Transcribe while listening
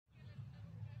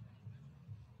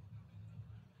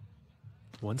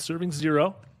One serving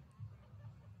 0.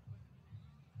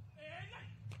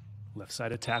 Left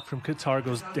side attack from Qatar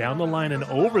goes down the line and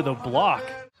over the block.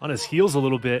 On his heels a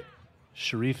little bit.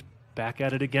 Cherif back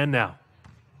at it again now.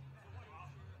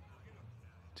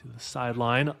 To the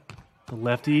sideline. The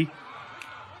lefty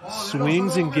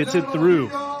swings and gets it through.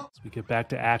 As we get back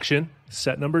to action.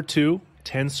 Set number 2.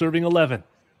 10 serving 11.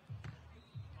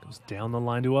 Goes down the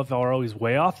line to Álvaro. He's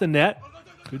way off the net.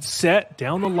 Good set.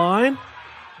 Down the line.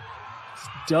 It's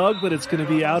dug, but it's going to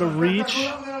be out of reach.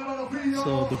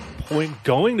 So the point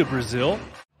going to Brazil.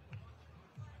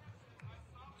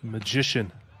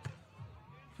 Magician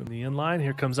from the inline.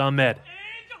 Here comes Ahmed.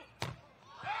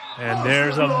 And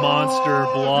there's a monster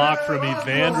block from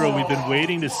Evandro. We've been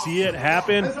waiting to see it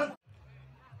happen.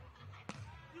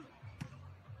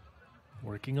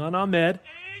 Working on Ahmed.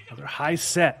 Another high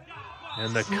set.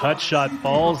 And the cut shot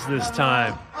falls this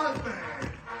time.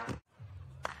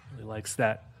 Really likes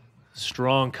that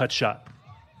strong cut shot.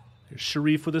 Here's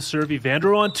Cherif with a serve.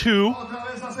 Evandro on 2.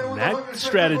 And that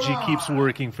strategy keeps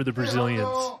working for the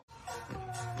Brazilians.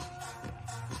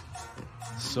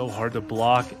 So hard to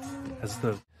block as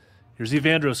the... Here's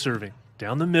Evandro serving.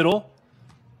 Down the middle.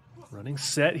 Running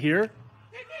set here.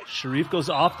 Cherif goes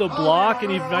off the block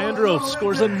and Evandro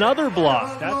scores another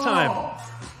block. That time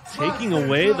taking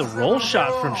away the roll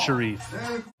shot from Cherif.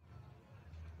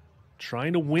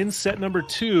 Trying to win set number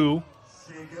 2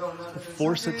 to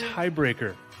force a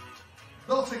tiebreaker.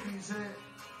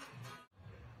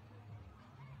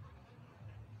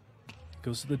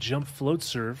 Goes to the jump float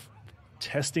serve.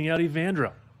 Testing out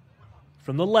Evandro.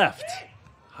 From the left.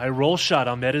 High roll shot.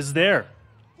 Ahmed is there.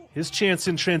 His chance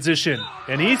in transition.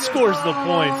 And he scores the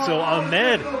point. So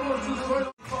Ahmed.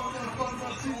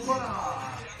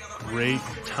 Great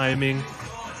timing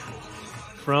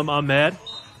from Ahmed.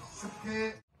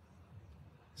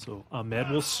 So Ahmed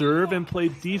will serve and play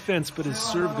defense, but his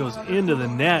serve goes into the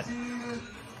net.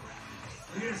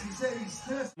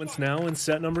 It's now in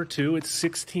set number 2. It's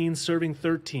 16 serving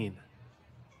 13.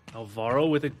 Álvaro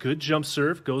with a good jump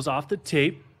serve. Goes off the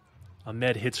tape.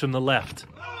 Ahmed hits from the left.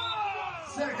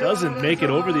 Doesn't make it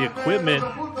over the equipment.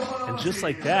 And just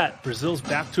like that, Brazil's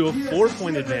back to a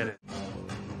 4-point advantage.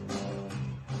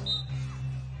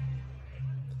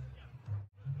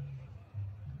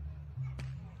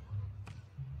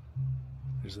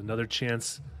 There's another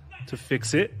chance to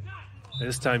fix it.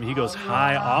 This time he goes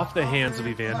high off the hands of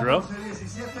Evandro.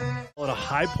 At a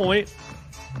high point.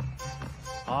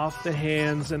 Off the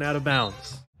hands and out of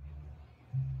bounds.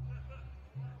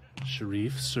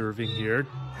 Cherif serving here.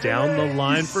 Down the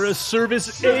line for a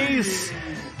service ace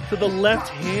to the left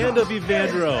hand of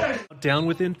Evandro. Down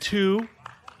within 2.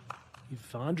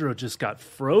 Evandro just got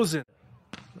frozen.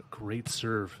 What a great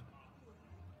serve.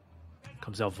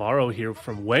 Comes Álvaro here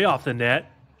from way off the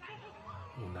net.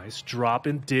 Oh, nice drop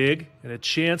and dig. And a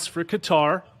chance for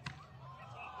Qatar.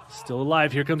 Still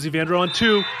alive. Here comes Evandro on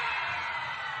 2.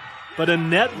 But a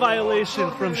net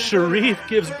violation from Cherif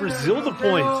gives Brazil the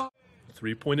point.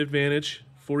 3-point advantage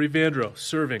for Evandro.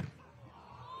 Serving.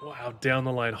 Wow, down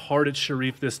the line. Hard at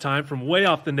Cherif this time from way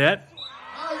off the net.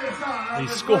 And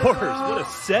he scores. What a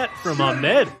set from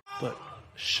Ahmed. But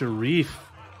Cherif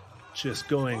just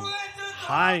going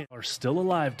high. Are still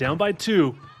alive. Down by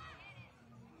 2.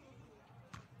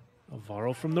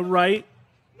 Álvaro from the right.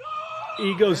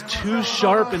 He goes too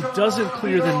sharp and doesn't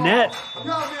clear the net.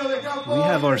 We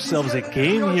have ourselves a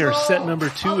game here. Set number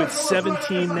 2. It's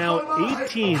 17, now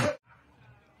 18.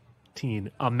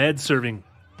 Ahmed serving.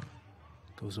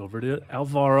 Goes over to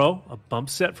Álvaro. A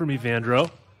bump set from Evandro.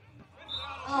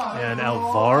 And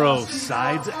Álvaro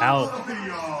sides out.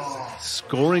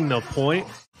 Scoring the point.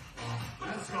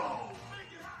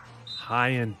 High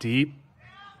and deep.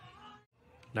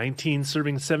 19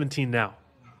 serving 17 now.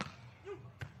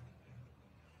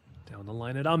 Down the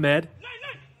line at Ahmed.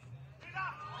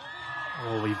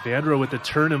 Oh, Evandro with the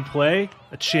turn and play.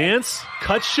 A chance.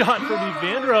 Cut shot from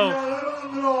Evandro.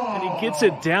 And he gets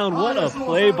it down. What a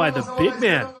play by the big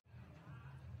man.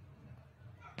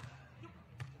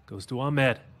 Goes to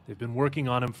Ahmed. They've been working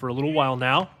on him for a little while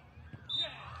now.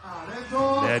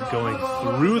 Ahmed going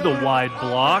through the wide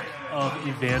block of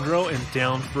Evandro and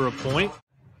down for a point.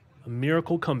 A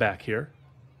miracle comeback here.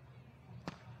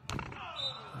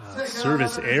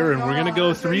 Service error, and we're going to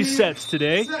go 3 sets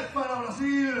today.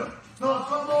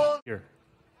 Here.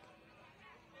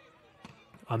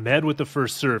 Ahmed with the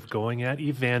first serve, going at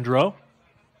Evandro.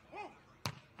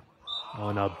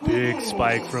 On a big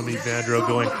spike from Evandro,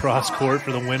 going cross court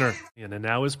for the winner. And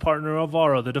now his partner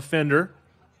Álvaro, the defender,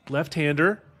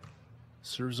 left-hander,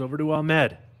 serves over to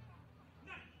Ahmed.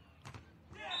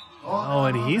 Oh,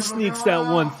 and he sneaks that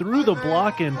one through the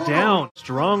block and down.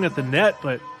 Strong at the net,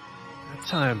 but that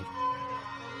time.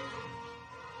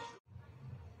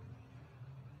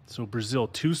 So Brazil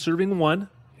 2 serving 1.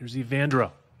 Here's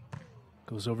Evandro.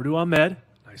 Goes over to Ahmed.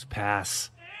 Nice pass.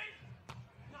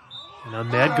 And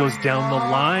Ahmed goes down the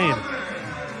line.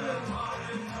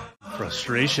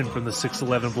 Frustration from the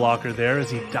 6'11 blocker there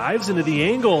as he dives into the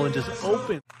angle and just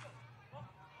opens.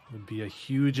 It would be a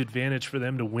huge advantage for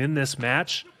them to win this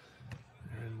match.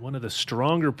 They're in one of the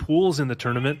stronger pools in the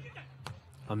tournament.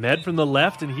 Ahmed from the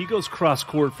left, and he goes cross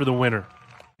court for the winner.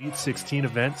 Elite 16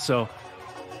 event, so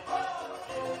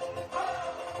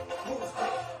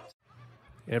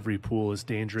every pool is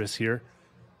dangerous here.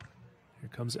 Here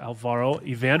comes Álvaro.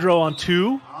 Evandro on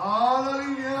 2.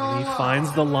 And he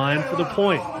finds the line for the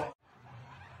point.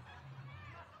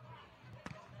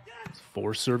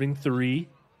 4 serving 3.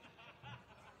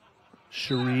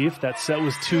 Cherif, that set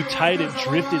was too tight. It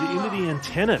drifted into the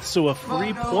antenna. So a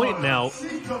free point now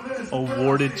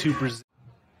awarded to Brazil.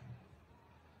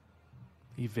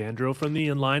 Evandro from the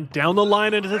inline. Down the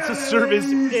line, and it's a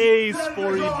service ace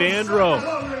for Evandro.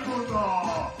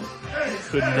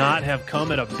 Could not have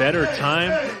come at a better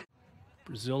time.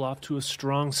 Brazil off to a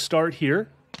strong start here.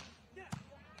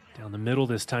 Down the middle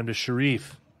this time to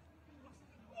Cherif.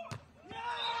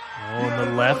 Oh, and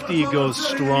the lefty goes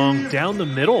strong down the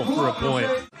middle for a point.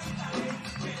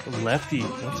 The lefty,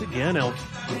 once again,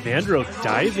 Evandro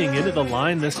diving into the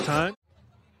line this time.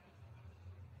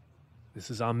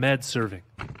 This is Ahmed serving.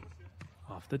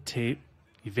 Off the tape.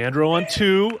 Evandro on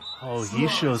 2. Oh, he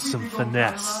shows some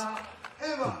finesse.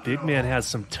 The big man has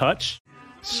some touch.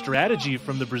 Strategy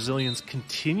from the Brazilians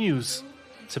continues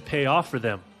to pay off for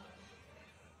them.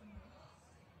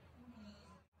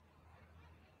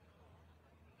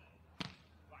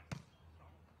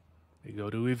 They go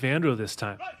to Evandro this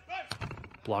time.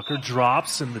 Blocker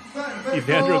drops, and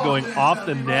Evandro going off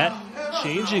the net,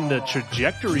 changing the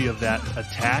trajectory of that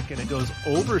attack, and it goes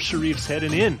over Cherif's head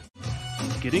and in.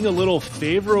 Getting a little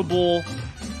favorable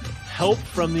help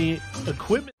from the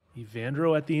equipment.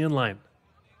 Evandro at the inline.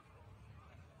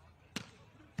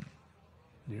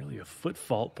 Nearly a foot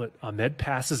fault, but Ahmed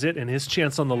passes it, and his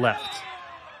chance on the left.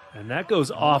 And that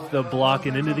goes off the block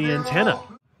and into the antenna.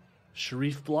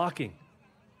 Cherif blocking.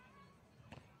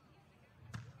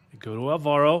 They go to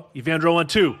Álvaro. Evandro on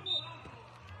 2.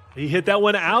 He hit that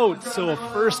one out, so a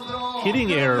first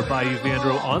hitting error by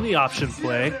Evandro on the option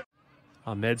play.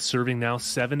 Ahmed serving now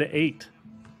 7-8.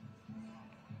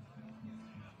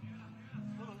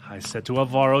 High set to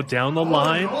Álvaro down the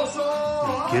line.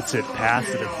 He gets it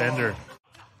past the defender.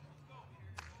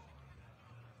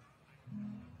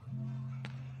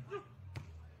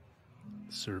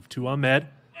 Serve to Ahmed.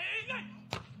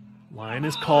 Line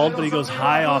is called, but he goes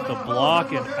high off the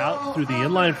block and out through the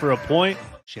inline for a point.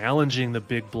 Challenging the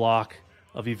big block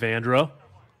of Evandro.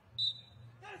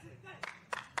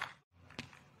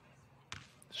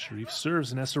 Cherif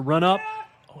serves and has to run up.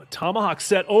 Oh, a tomahawk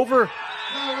set over.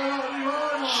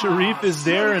 Cherif is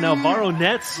there, and Álvaro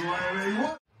nets.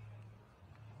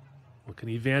 What can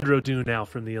Evandro do now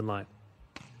from the inline?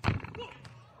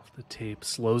 Off the tape,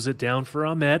 slows it down for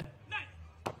Ahmed.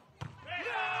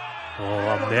 Oh,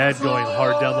 Ahmed going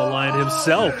hard down the line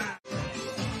himself.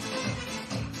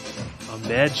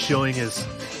 Ahmed showing his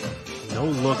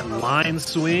no-look line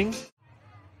swing.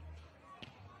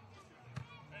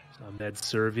 Ahmed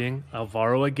serving.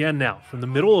 Álvaro again now from the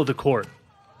middle of the court.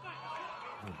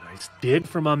 Oh, nice dig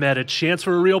from Ahmed. A chance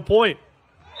for a real point.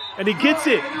 And he gets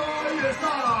it.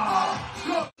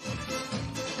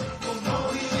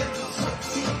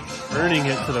 Earning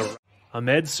it to the...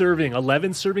 Ahmed serving.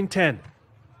 11 serving 10.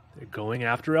 They're going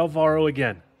after Álvaro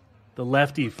again. The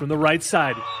lefty from the right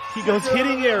side. He goes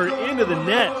hitting error into the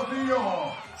net.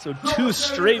 So 2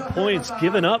 straight points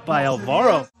given up by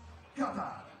Álvaro.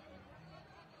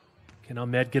 Can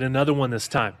Ahmed get another one this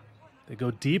time? They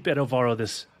go deep at Álvaro.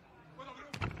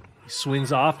 He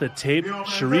swings off the tape.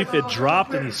 Cherif had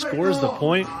dropped, and he scores the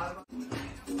point.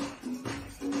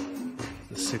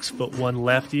 The 6'1"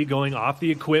 lefty going off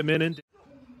the equipment and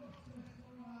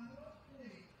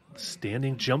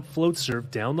standing jump float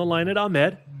serve down the line at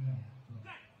Ahmed.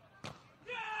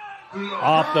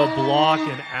 Off the block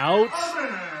and out.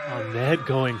 Ahmed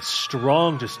going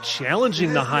strong, just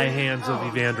challenging the high hands of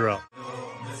Evandro.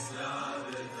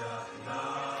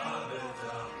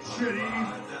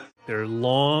 They're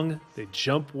long, they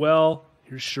jump well.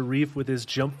 Here's Cherif with his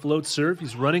jump float serve.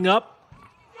 He's running up.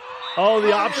 Oh,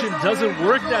 the option doesn't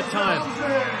work that time.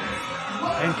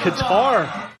 And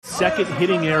Qatar, second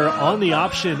hitting error on the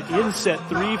option in set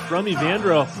 3 from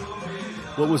Evandro.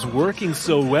 What was working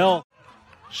so well.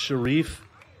 Cherif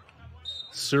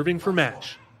serving for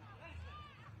match.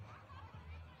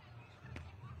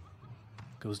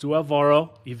 Goes to Álvaro.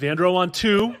 Evandro on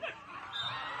 2.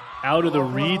 Out of the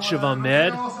reach of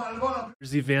Ahmed.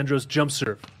 Here's Evandro's jump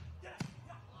serve.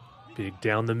 Big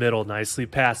down the middle. Nicely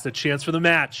passed. A chance for the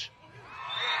match.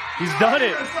 He's done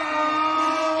it.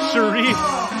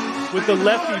 Cherif with the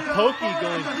lefty pokey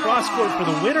going cross court for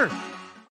the winner.